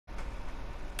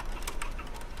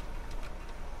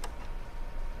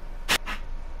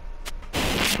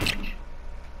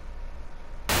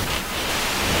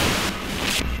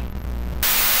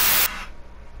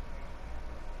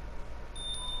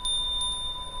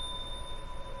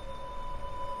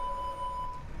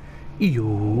Yo,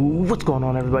 what's going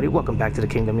on, everybody? Welcome back to the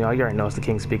kingdom, y'all. You already know it's the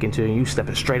king speaking to you, and you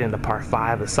stepping straight into part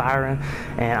 5 of Siren.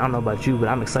 And I don't know about you, but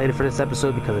I'm excited for this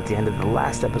episode because at the end of the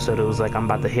last episode it was like I'm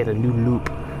about to hit a new loop.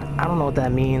 I don't know what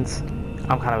that means.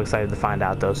 I'm kind of excited to find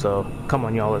out though, so come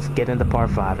on, y'all, let's get into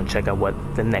part 5 and check out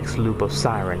what the next loop of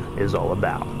Siren is all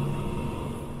about.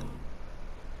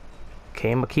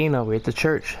 Okay, Makina, we're at the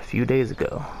church a few days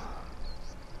ago.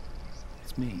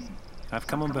 It's me. I've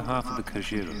come on behalf of the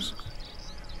Kajiros.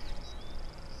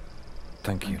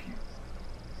 Thank you.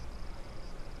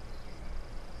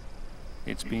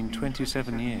 It's been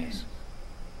 27 years.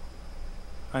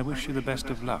 I wish you the best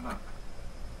of luck.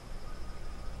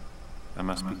 I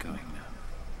must be going now.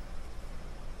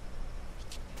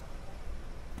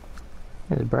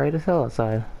 It's bright as hell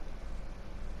outside.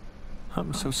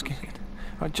 I'm so scared.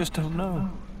 I just don't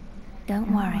know.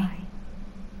 Don't worry.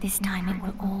 This time it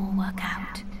will all work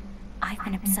out. I've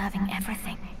been observing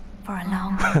everything for a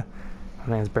long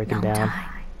My man's breaking down.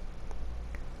 time.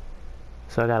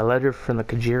 So I got a letter from the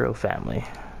Kajiro family.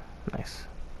 Nice.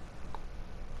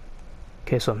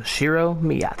 Okay, so I'm Shiro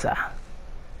Miyata.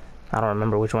 I don't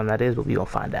remember which one that is, but we gonna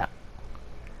find out.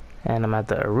 And I'm at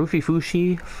the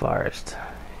Rufifushi Forest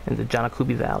in the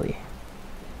Janakubi Valley.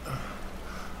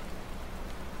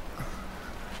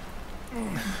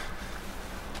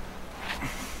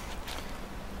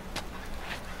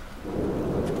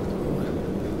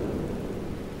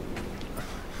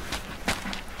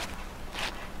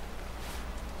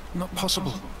 Not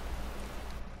possible.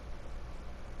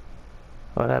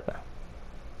 What happened?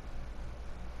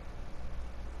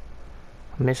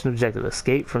 Mission objective: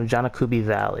 escape from Janakubi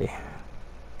Valley.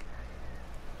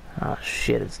 Oh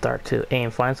shit, it's dark too.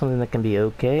 Aim, find something that can be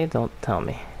okay. Don't tell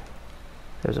me.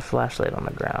 There's a flashlight on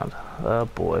the ground. Oh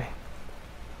boy.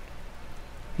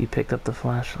 You picked up the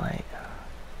flashlight.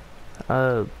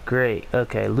 Oh great.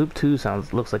 Okay, loop 2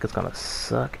 looks like it's gonna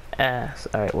suck ass.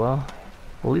 Alright, well,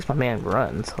 at least my man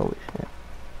runs. Holy shit.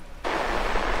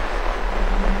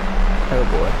 Oh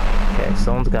boy. Okay,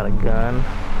 someone's got a gun.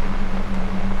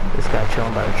 This guy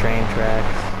chilling by the train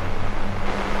tracks.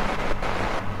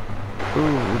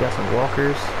 Ooh, we got some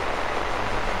walkers.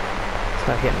 It's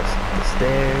not hitting the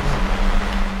stairs.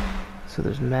 So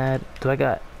there's mad.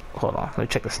 Hold on, let me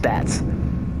check the stats.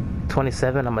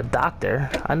 27, I'm a doctor.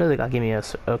 I know they gotta give me a.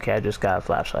 Okay, I just got a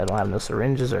flashlight. I don't have no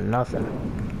syringes or nothing.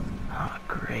 Oh,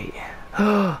 great.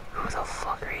 Who the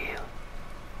fuck are you?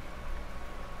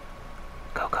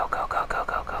 Go, go, go, go, go,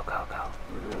 go, go, go,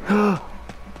 go.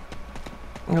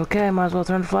 Okay, might as well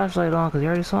turn the flashlight on because you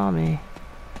already saw me.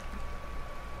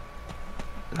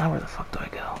 Now where the fuck do I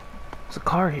go? There's a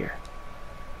car here.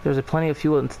 There's plenty of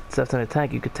fuel and stuff in the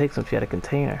tank. You could take some if you had a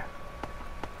container.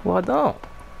 Well, I don't.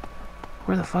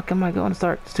 Where the fuck am I going to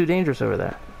start? It's too dangerous over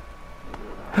there.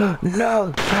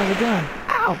 No! Try the gun!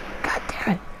 Ow! God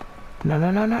damn it! No,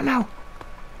 no, no, no, no!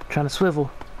 Trying to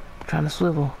swivel. Trying to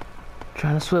swivel.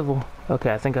 Trying to swivel.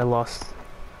 Okay, I think I lost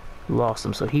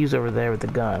him. So he's over there with the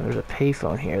gun. There's a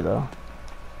payphone here, though.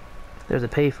 There's a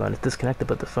payphone. It's disconnected,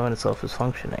 but the phone itself is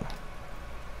functioning.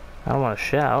 I don't want to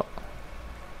shout.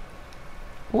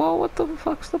 Well, what the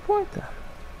fuck's the point then?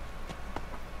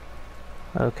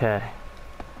 Okay.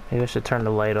 Maybe I should turn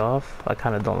the light off. I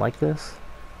kind of don't like this.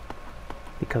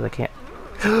 Because I can't...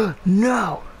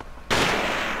 No!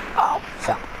 Oh,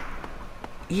 fuck.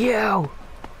 Yo!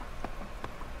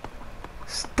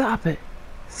 Stop it.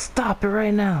 Stop it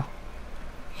right now.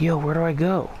 Yo, where do I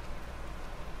go?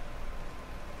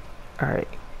 Alright.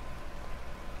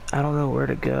 I don't know where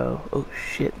to go. Oh,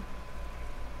 shit.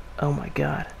 Oh my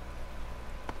god.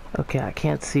 Okay, I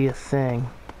can't see a thing.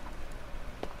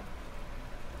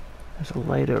 There's a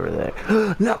light over there.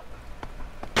 No!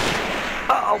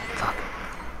 Oh, fuck.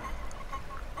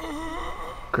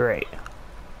 Great.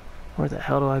 Where the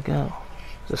hell do I go?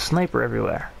 There's a sniper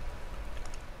everywhere.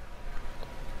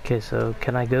 Okay, so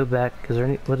can I go back? Is there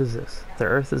any... What is this? The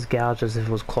earth is gouged as if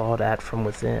it was clawed at from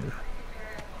within.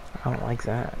 I don't like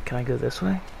that. Can I go this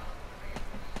way?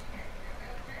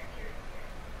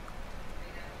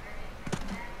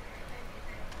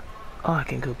 Oh, I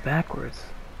can go backwards.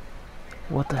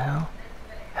 What the hell?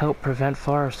 Help prevent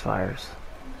forest fires.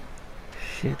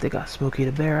 Shit, they got Smokey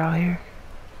the Bear out here?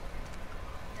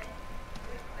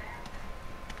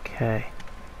 Okay.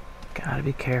 Gotta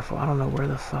be careful. I don't know where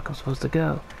the fuck I'm supposed to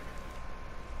go.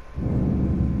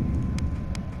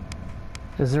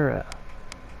 Is there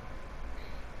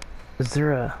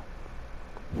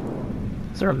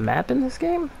a map in this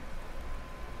game?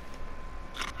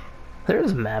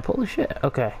 There's a map. Holy shit.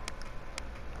 Okay.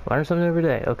 Learn something every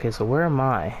day. Okay, so where am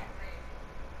I?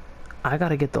 I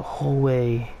gotta get the whole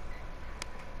way...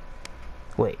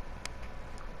 Wait.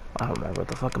 I don't remember what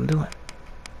the fuck I'm doing.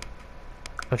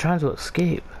 I'm trying to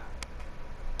escape.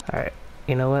 Alright,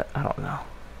 you know what? I don't know.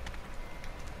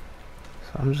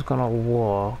 So I'm just gonna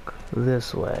walk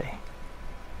this way.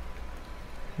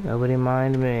 Nobody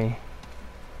mind me.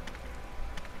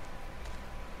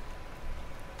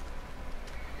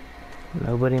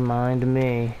 Nobody mind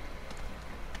me.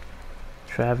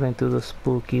 Traveling through the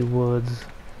spooky woods.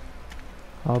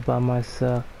 All by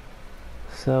myself.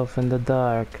 Self in the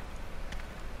dark.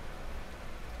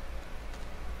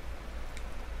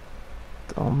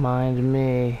 Don't mind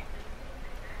me.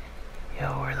 Yo,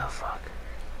 where the fuck?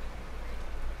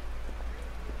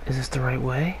 Is this the right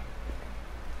way?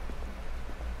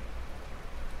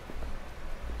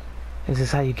 Is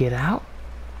this how you get out?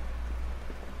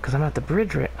 Cause I'm at the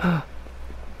bridge right.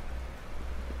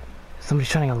 Somebody's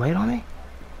shining a light on me?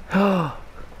 Oh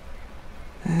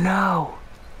no!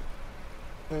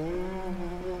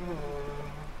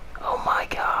 Oh my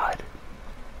god!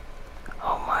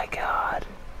 Oh my god!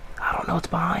 I don't know what's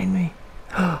behind me.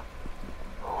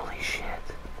 Holy shit!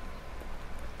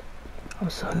 I'm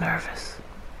so nervous.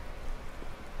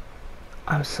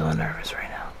 I'm so nervous right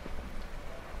now.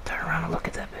 Turn around and look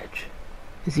at that bitch.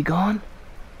 Is he gone?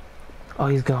 Oh,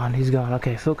 he's gone. He's gone.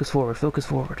 Okay, focus forward. Focus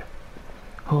forward.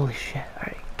 Holy shit.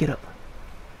 Alright, get up.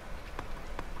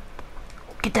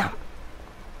 Get down.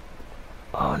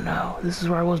 Oh no, this is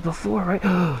where I was before, right?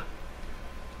 No.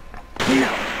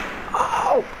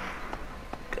 Oh.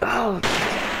 Oh.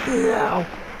 No.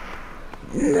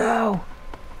 No.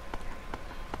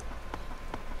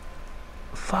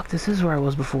 Fuck, this is where I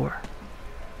was before.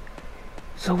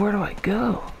 So where do I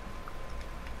go?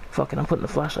 Fuck it, I'm putting the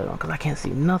flashlight on because I can't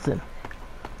see nothing.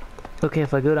 Okay,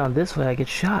 if I go down this way, I get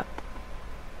shot.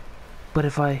 But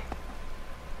if I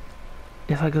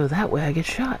go that way, I get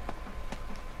shot.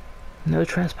 No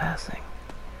trespassing.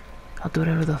 I'll do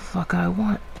whatever the fuck I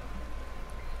want.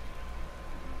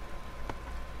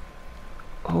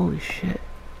 Holy shit.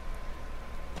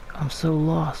 I'm so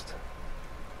lost.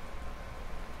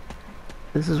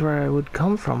 This is where I would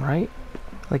come from, right?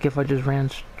 Like if I just ran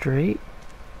straight?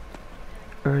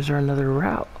 Or is there another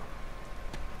route?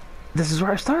 This is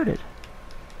where I started.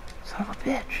 Son of a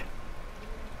bitch.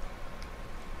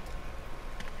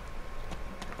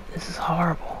 This is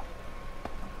horrible.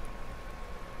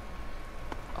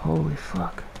 Holy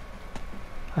fuck.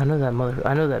 I know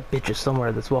that bitch is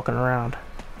somewhere that's walking around.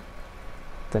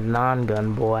 The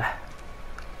non-gun boy.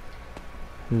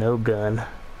 No gun.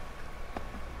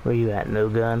 Where you at, no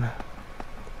gun?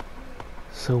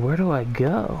 So where do I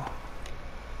go?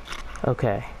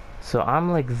 Okay, so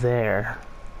I'm like there.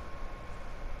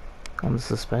 On the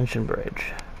suspension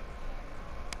bridge.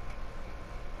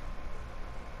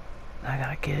 I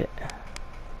gotta get...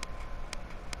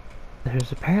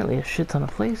 There's apparently a shit ton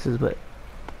of places, but...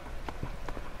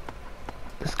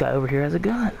 This guy over here has a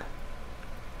gun.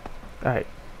 Alright.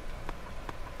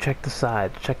 Check the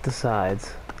sides, check the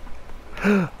sides.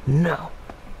 No!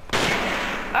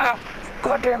 Ah!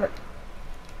 God damn it!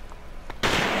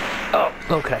 Oh,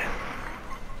 okay.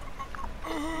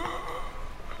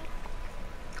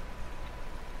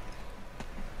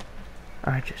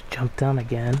 Alright, just jump down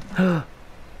again.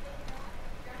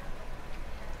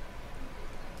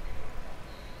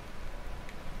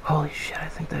 Holy shit, I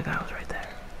think that guy was right there.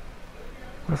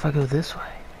 What if I go this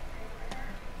way?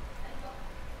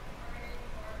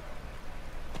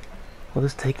 Will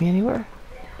this take me anywhere?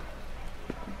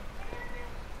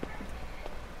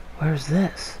 Where's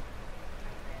this?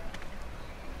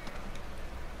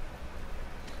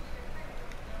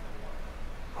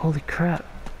 Holy crap.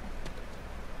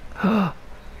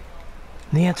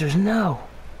 The answer is no.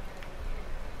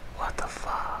 What the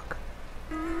fuck?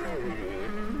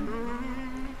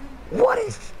 What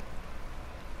is...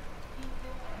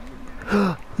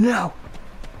 No.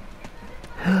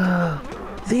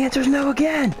 The answer is no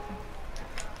again.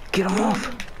 Get him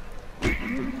off.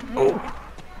 Oh.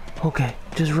 Okay,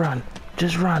 just run.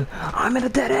 Just run. I'm at a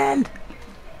dead end.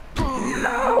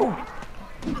 No.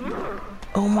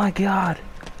 Oh my god.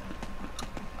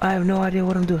 I have no idea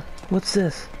what I'm doing. What's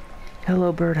this?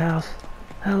 Hello, birdhouse.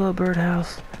 Hello,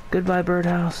 birdhouse. Goodbye,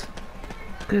 birdhouse.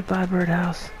 Goodbye,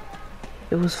 birdhouse.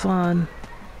 It was fun.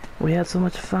 We had so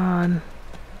much fun.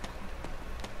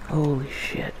 Holy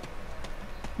shit.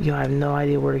 Yo, I have no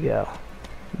idea where to go.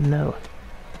 No.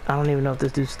 I don't even know if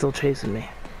this dude's still chasing me.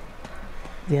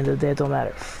 At the end of the day, it don't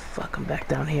matter. Fuck, I'm back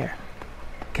down here.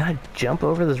 Can I jump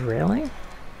over this railing?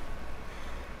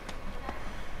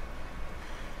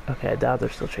 Okay, I doubt they're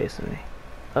still chasing me.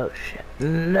 Oh shit.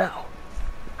 No!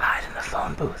 Hide in the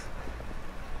phone booth.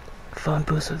 Phone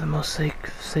booths are the most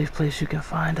safe place you can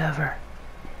find ever.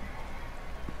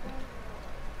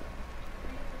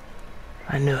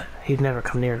 I knew it. He'd never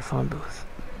come near the phone booth.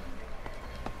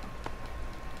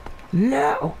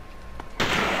 No!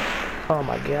 Oh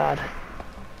my god.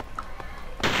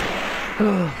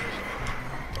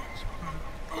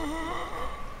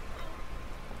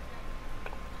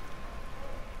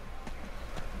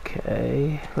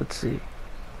 Okay, let's see.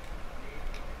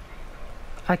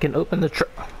 I can open the truck.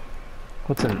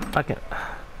 What's in? I can.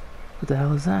 What the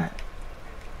hell is that?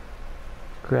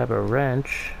 Grab a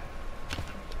wrench.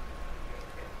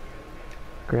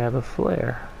 Grab a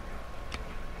flare.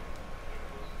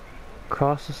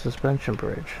 Cross the suspension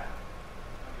bridge.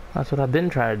 That's what I've been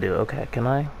trying to do. Okay, can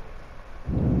I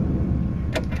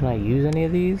use any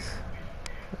of these?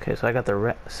 Okay, so I got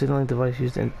the signaling device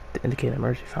used to indicate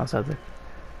emergency found something.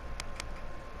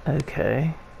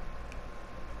 Okay.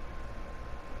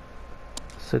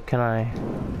 So can I?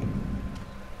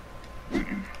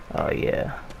 Oh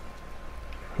yeah.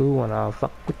 Who wanna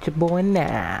fuck with your boy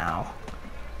now?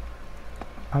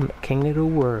 I'm the king of the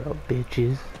world,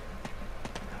 bitches.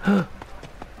 I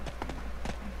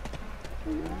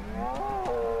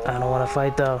don't wanna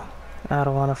fight though. I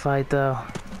don't wanna fight though.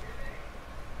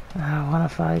 I don't wanna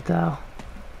fight though.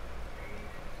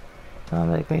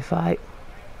 Don't make me fight.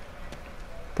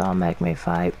 Don't make me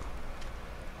fight.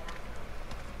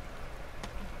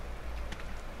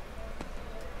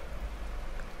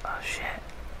 Oh shit.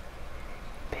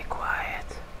 Be quiet.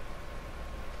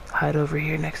 Hide over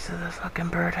here next to the fucking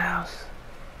birdhouse.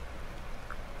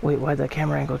 Wait, why'd that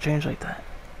camera angle change like that?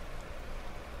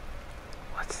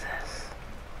 What's this?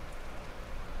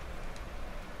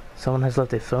 Someone has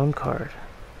left a phone card.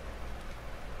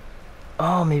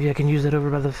 Oh, maybe I can use it over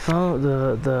by the phone,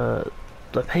 the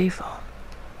payphone.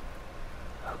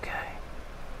 Okay.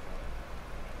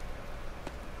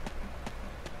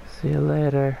 See you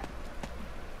later.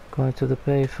 Going to the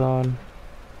payphone.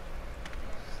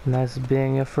 It's nice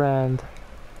being your friend.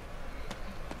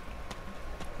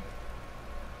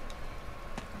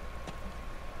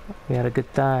 We had a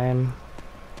good time.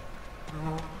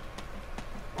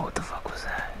 What the fuck was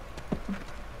that?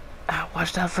 Ah,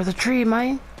 watch out for the tree,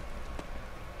 man.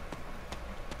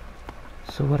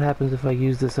 So what happens if I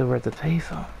use this over at the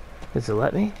payphone? Does it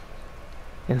let me?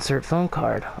 Insert phone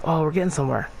card. Oh, we're getting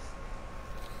somewhere.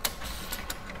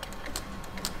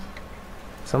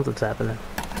 Something's happening.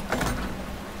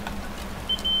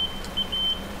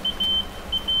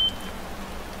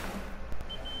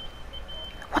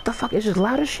 What the fuck? It's just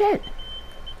loud as shit.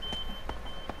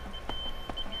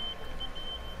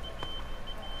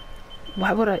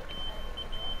 Why would I?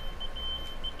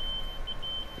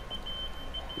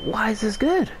 Why is this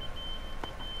good?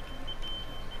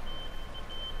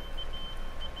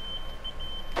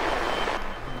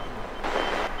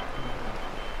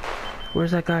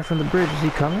 Where's that guy from the bridge? Is he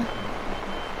coming?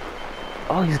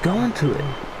 Oh, he's going to it.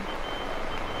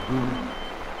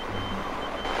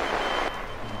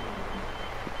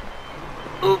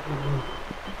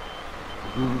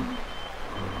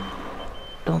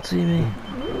 Don't see me.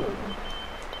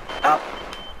 Oh!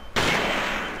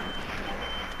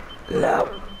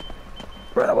 No!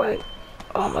 Run away!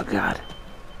 Oh my god.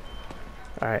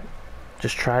 Alright.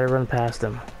 Just try to run past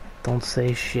him. Don't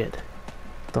say shit.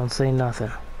 Don't say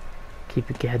nothing. Keep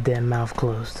your goddamn mouth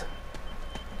closed.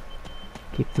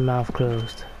 Keep the mouth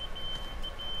closed.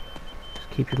 Just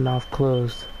keep your mouth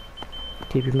closed.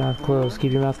 Keep your mouth closed.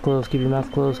 Keep your mouth closed. Keep your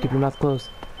mouth closed. Keep your mouth closed.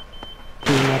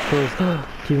 Keep your mouth closed.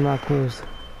 Keep your mouth closed.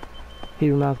 Keep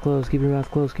your mouth closed. Keep your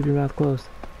mouth closed. Keep your mouth closed.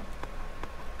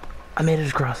 I made it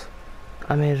across.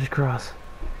 I made it across.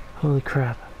 Holy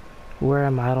crap. Where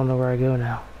am I? I don't know where I go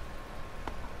now.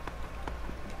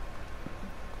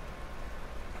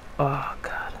 Oh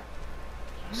god.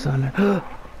 Son.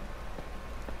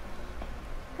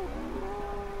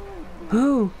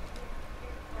 Who?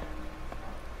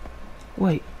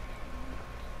 Wait.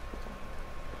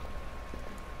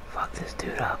 Fuck this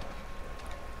dude up.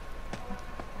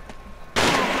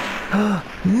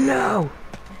 No!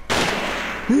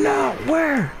 No!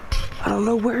 Where? I don't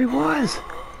know where he was.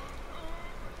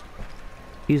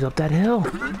 He's up that hill.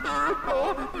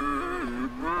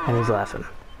 And he's laughing.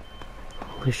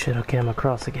 Holy shit, okay, I'm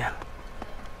across again.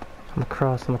 I'm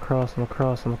across, I'm across, I'm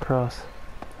across, I'm across.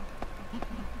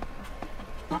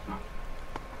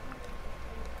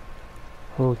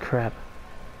 Holy crap.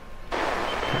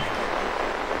 Okay.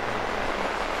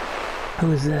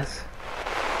 Who is this?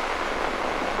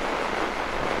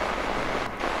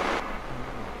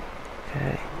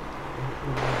 Okay.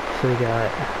 So we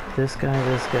got this guy,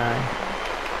 this guy.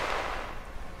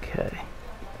 Okay.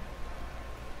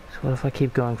 So what if I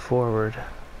keep going forward?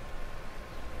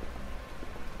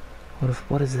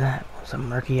 What is that? Some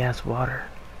murky ass water.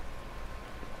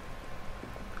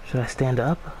 Should I stand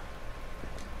up?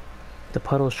 The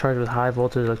puddle is charged with high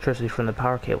voltage electricity from the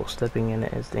power cable. Stepping in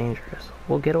it is dangerous.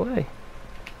 Well, get away.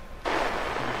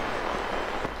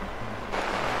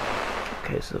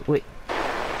 Okay, so wait.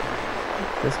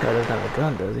 This guy doesn't have a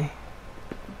gun, does he?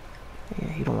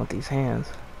 Yeah, you don't want these hands.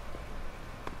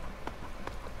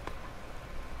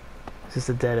 Is this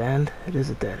a dead end? It is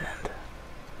a dead end.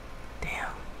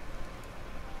 Damn.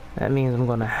 That means I'm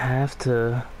gonna have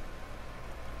to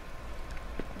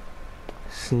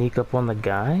sneak up on the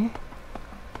guy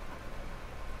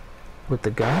with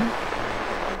the gun?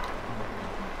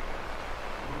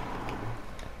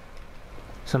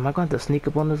 So am I going to sneak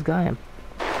up on this guy and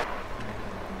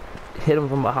hit him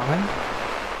from behind?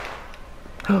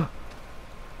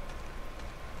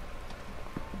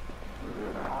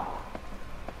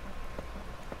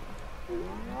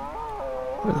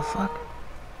 Where the fuck?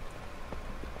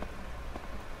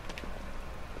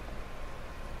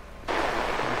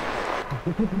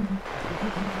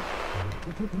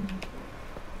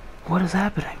 What is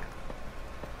happening?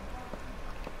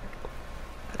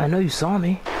 I know you saw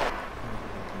me,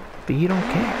 but you don't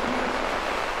care.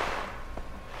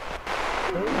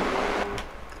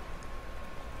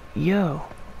 Yo,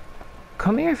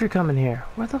 come here if you're coming here.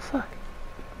 What the fuck?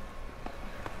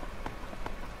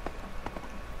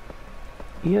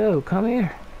 Yo, come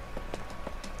here.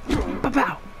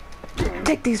 Pow!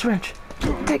 Take these wrench.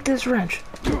 Take this wrench.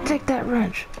 Take that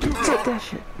wrench. Take that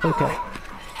shit. Okay.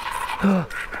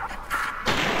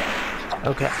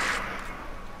 Okay.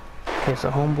 Okay,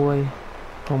 so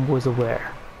homeboy's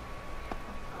aware.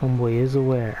 Homeboy is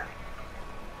aware.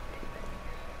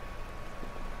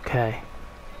 Okay.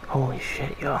 Holy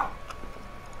shit, y'all.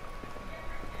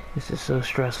 This is so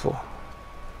stressful.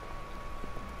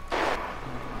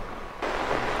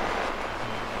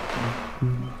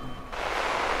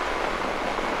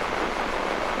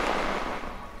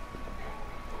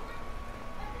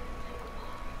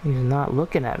 He's not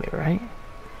looking at me, right?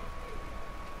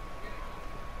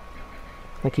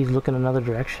 Like he's looking another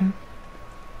direction?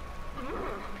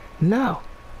 No!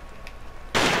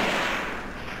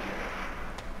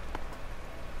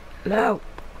 No!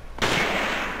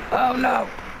 Oh no!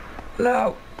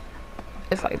 No!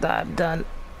 If I die, I'm done.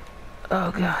 Oh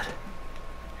god.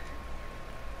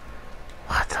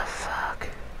 What the fuck?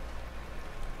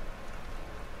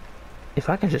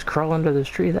 If I can just crawl under this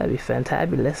tree, that'd be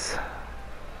fantabulous.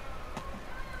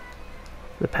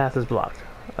 The path is blocked.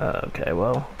 Okay,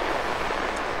 well.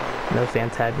 No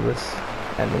fantabulous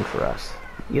ending for us.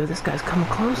 Yo, this guy's coming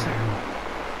closer.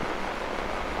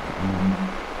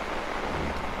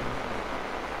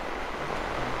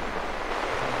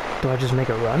 Do I just make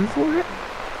a run for it?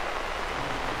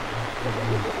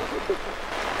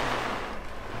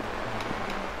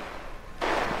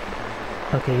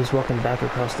 Okay, he's walking back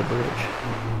across the bridge.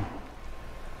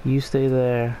 You stay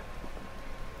there.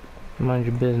 Mind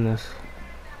your business.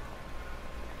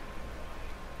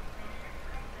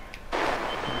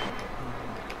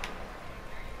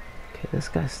 Okay, this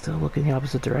guy's still looking the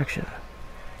opposite direction.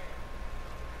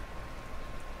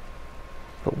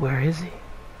 But where is he?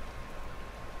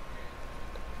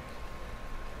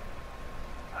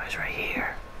 Oh, he's right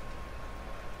here.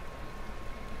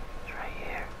 He's right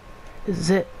here. This is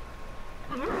it.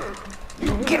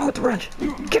 Get him with the wrench!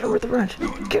 Get him with the wrench!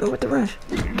 Get him with the wrench!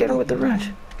 Get him with the wrench!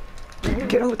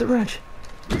 Get him with the wrench!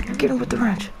 Get him with the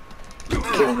wrench!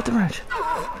 Get him with the wrench!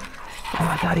 Oh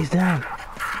my god, he's down!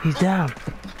 He's down!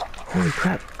 Holy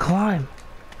crap, climb!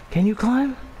 Can you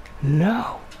climb?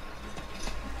 No!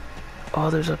 Oh,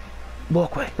 there's a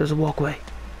walkway. There's a walkway.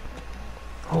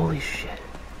 Holy shit.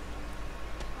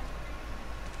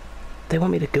 They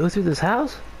want me to go through this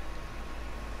house?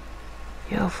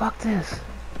 Yo, fuck this.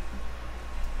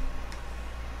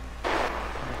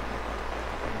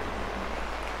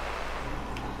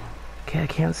 Okay, I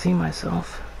can't see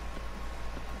myself.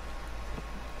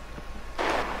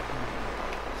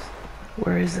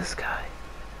 Where is this guy?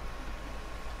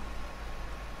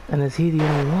 And is he the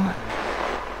only one?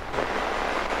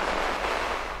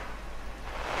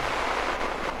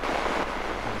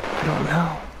 I don't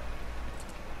know.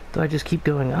 Do I just keep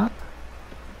going up?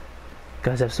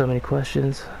 Guys have so many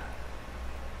questions.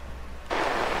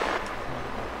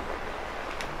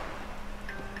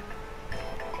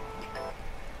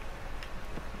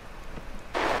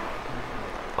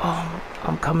 Oh,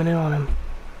 I'm coming in on him.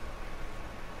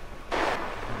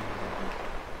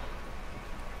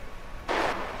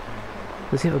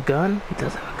 Does he have a gun? He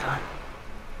does have a gun.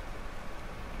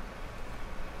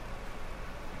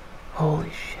 Holy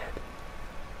shit.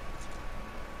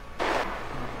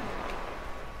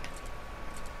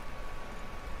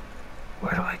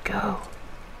 Where do I go?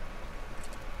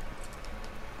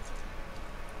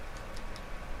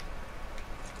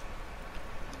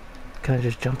 Can I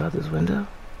just jump out this window?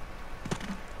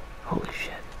 Holy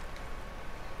shit.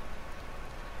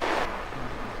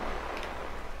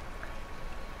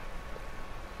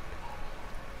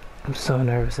 I'm so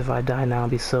nervous. If I die now, I'll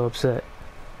be so upset.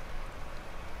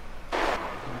 I'm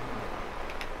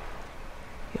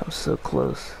so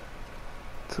close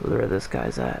to where this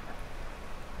guy's at.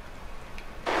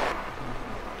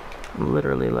 I'm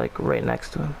literally like right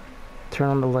next to him. Turn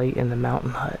on the light in the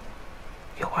mountain hut.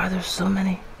 Yo, why are there so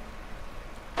many?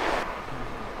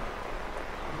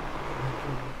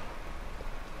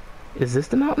 Is this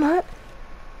the mountain hut?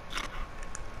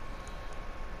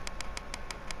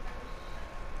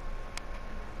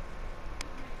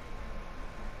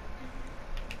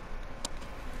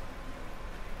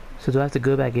 So do I have to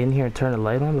go back in here and turn the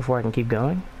light on before I can keep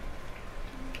going?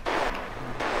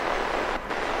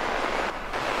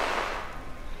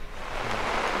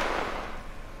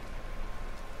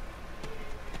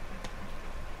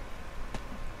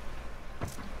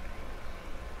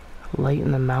 Light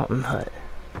in the mountain hut.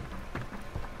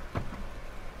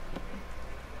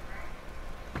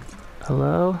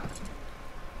 Hello?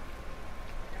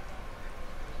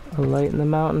 A light in the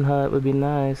mountain hut would be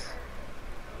nice.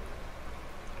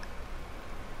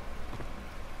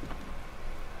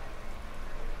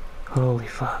 Holy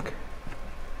fuck.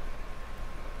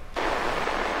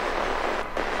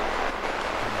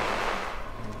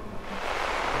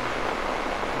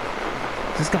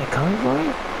 Is this guy coming for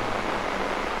me?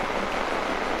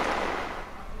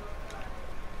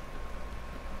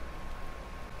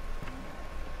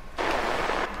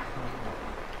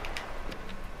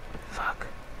 Fuck.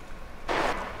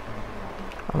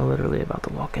 I'm literally about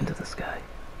to walk into this guy.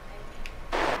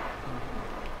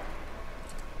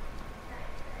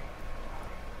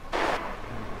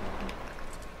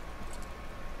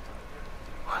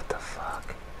 What the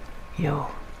fuck? Yo.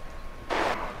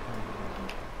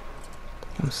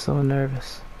 I'm so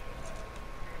nervous.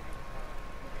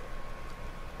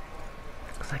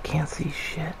 Because I can't see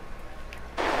shit.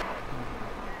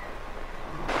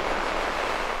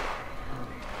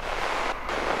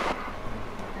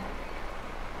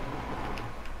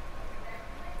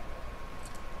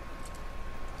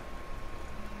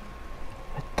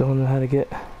 I don't know how to get...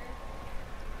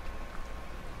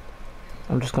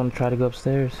 I'm just gonna try to go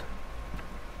upstairs.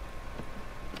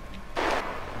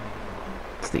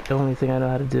 It's the only thing I know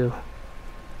how to do.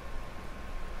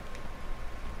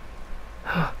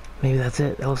 Maybe that's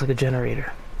it. That looks like a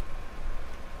generator.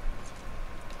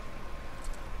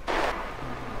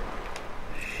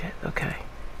 Shit, okay.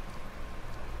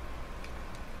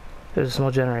 There's a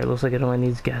small generator. It looks like it only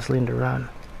needs gasoline to run.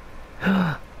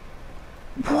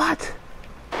 What?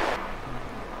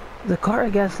 The car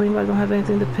had gasoline, but I don't have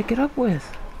anything to pick it up with.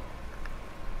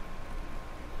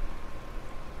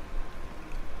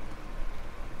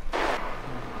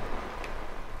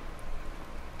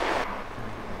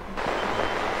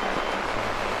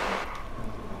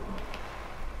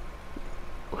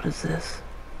 What is this?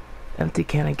 Empty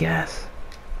can of gas.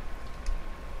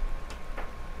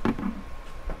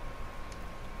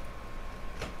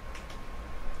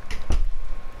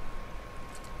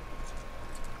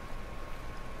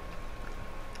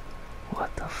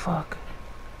 What the fuck?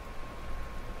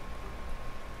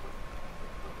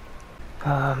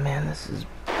 Oh man, this is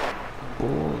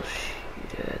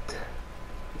bullshit.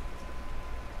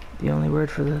 The only word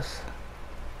for this.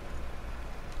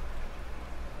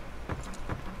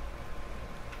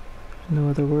 No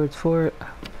other words for it.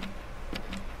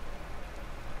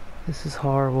 This is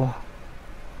horrible.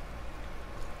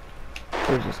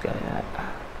 Where's this guy at?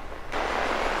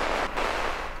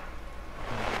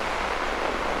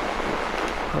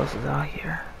 What else is out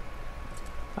here?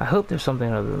 I hope there's something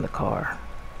other than the car.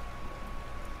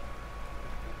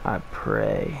 I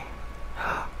pray.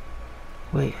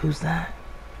 Wait, who's that?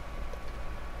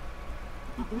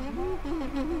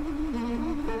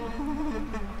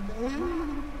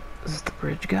 Is this the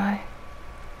bridge guy?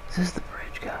 Is this the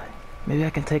bridge guy? Maybe I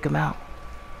can take him out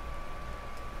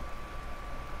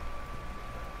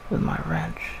with my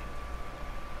wrench.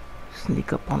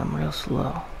 Sneak up on him real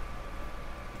slow.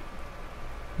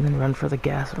 And then run for the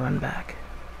gas and run back.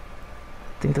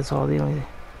 I think that's all the only...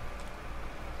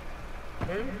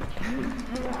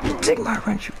 Take my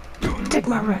wrench! Take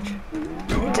my wrench!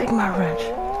 Take my wrench!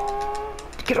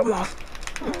 Get him off!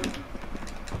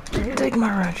 Take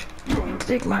my wrench!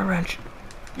 Take my wrench!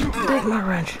 Take my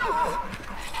wrench!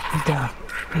 He's down.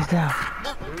 He's down.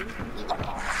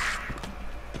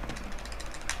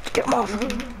 Get him off!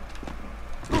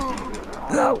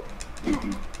 No!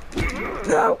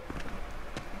 No!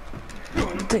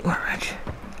 Take my wrench.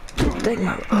 Take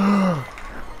my...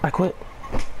 I quit.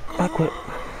 I quit.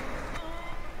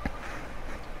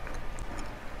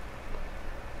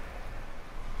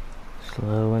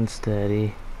 Slow and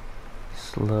steady.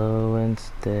 Slow and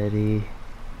steady.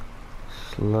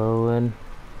 Slow and...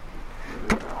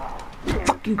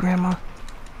 Fuck you, Grandma!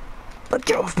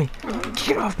 Get off me!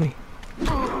 Get off me!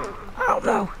 I don't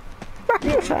know! Right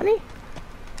here, Sonny!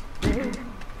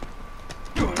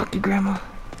 Fuck you, Grandma!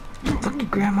 Fuck you,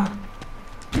 Grandma!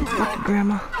 Fuck you,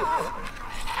 Grandma!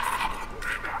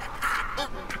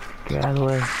 Get out of the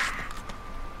way.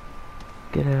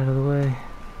 Get out of the way.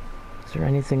 Is there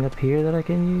anything up here that I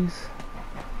can use?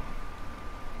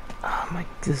 Oh my,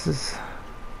 this is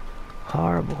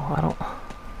horrible.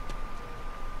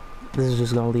 This is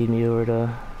just gonna lead me over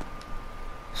to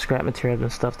scrap material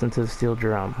that's been stuffed into the steel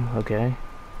drum, okay?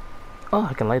 Oh,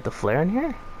 I can light the flare in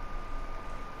here?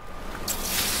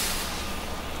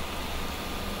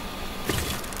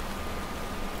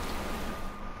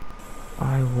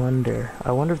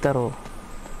 I wonder if that'll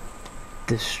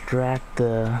distract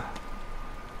the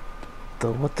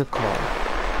what's it called?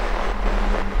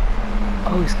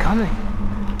 Oh, he's coming.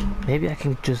 Maybe I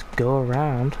can just go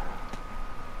around.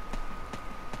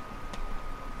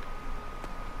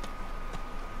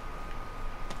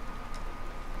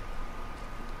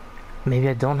 Maybe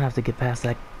I don't have to get past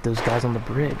those guys on the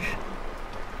bridge.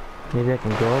 Maybe I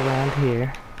can go around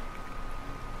here.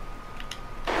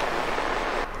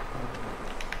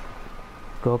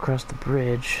 Go across the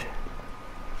bridge.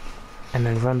 And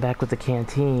then run back with the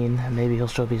canteen, and maybe he'll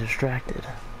still be distracted.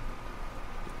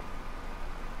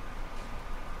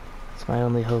 That's my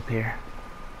only hope here.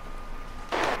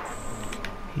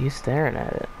 He's staring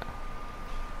at it.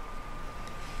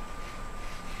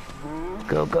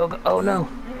 Go, go, go. Oh no!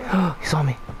 He saw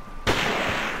me.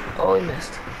 Oh, he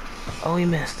missed. Oh, he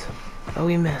missed. Oh,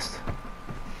 he missed.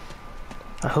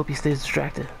 I hope he stays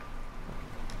distracted.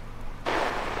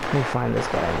 Let me find this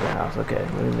guy in the house. Okay,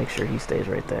 let me make sure he stays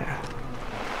right there.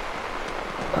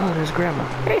 Oh, there's Grandma.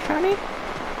 Hey, Sonny.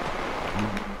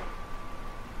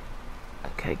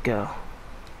 Okay, go.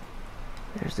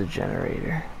 There's the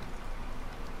generator.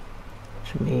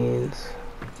 Which means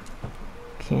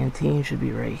canteen should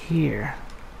be right here.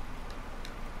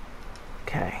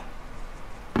 Okay.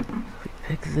 If we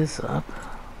pick this up.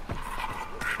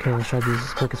 Okay, let's try to do this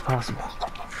as quick as possible.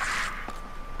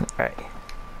 Alright.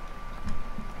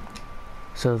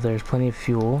 So there's plenty of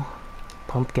fuel.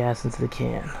 Pump gas into the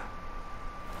can.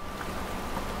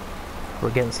 We're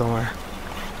getting somewhere.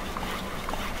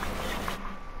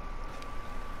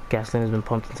 Gasoline has been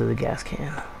pumped into the gas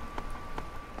can.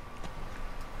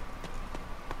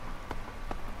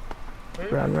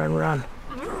 Run, run, run.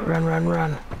 Run, run,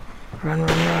 run. Run, run,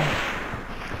 run.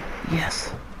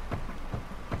 Yes.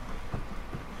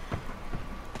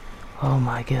 Oh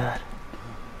my god.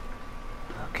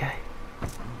 Okay.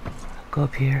 Go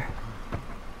up here.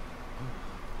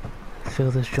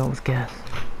 Fill this joint with gas.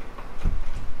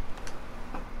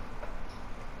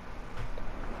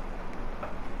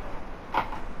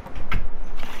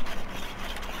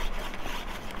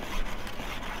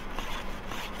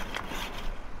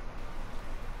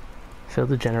 Fill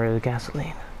the generator with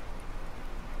gasoline.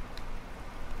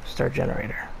 Start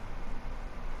generator.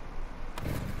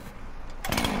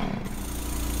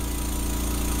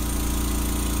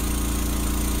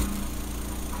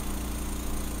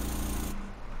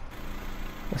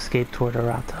 Escape toward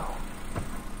Arato.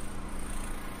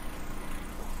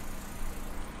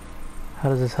 How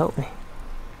does this help me?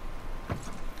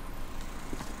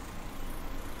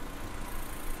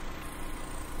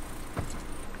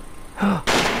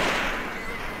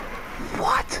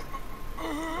 What?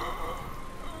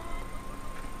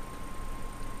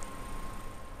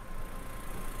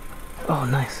 Oh,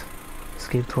 nice.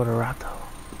 Escape toward Arato.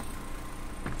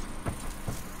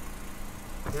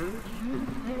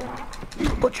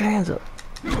 Put your hands up.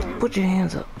 Put your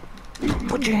hands up.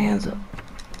 Put your hands up.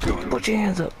 Put your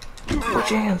hands up.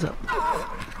 Put your hands up.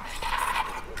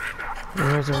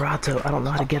 Where's Arato? I don't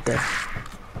know how to get there.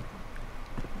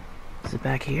 Is it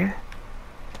back here?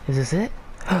 Is this it?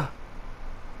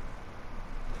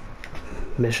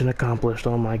 Mission accomplished.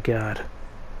 Oh my god.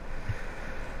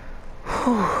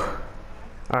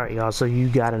 Alright, y'all, so you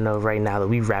gotta know right now that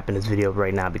we wrapping this video up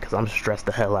right now because I'm stressed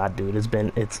the hell out, dude. It's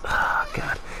been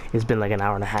like an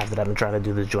hour and a half that I've been trying to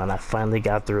do this joint. I finally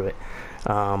got through it.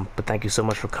 But thank you so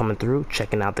much for coming through,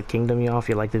 checking out the kingdom, y'all. If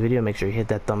you like the video, make sure you hit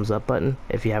that thumbs up button.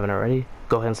 If you haven't already,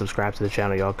 go ahead and subscribe to the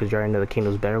channel, y'all, because you already know the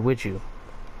kingdom's better with you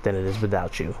than it is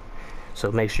without you.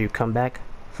 So make sure you come back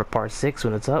for part 6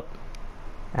 when it's up,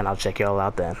 and I'll check y'all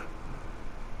out then.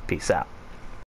 Peace out.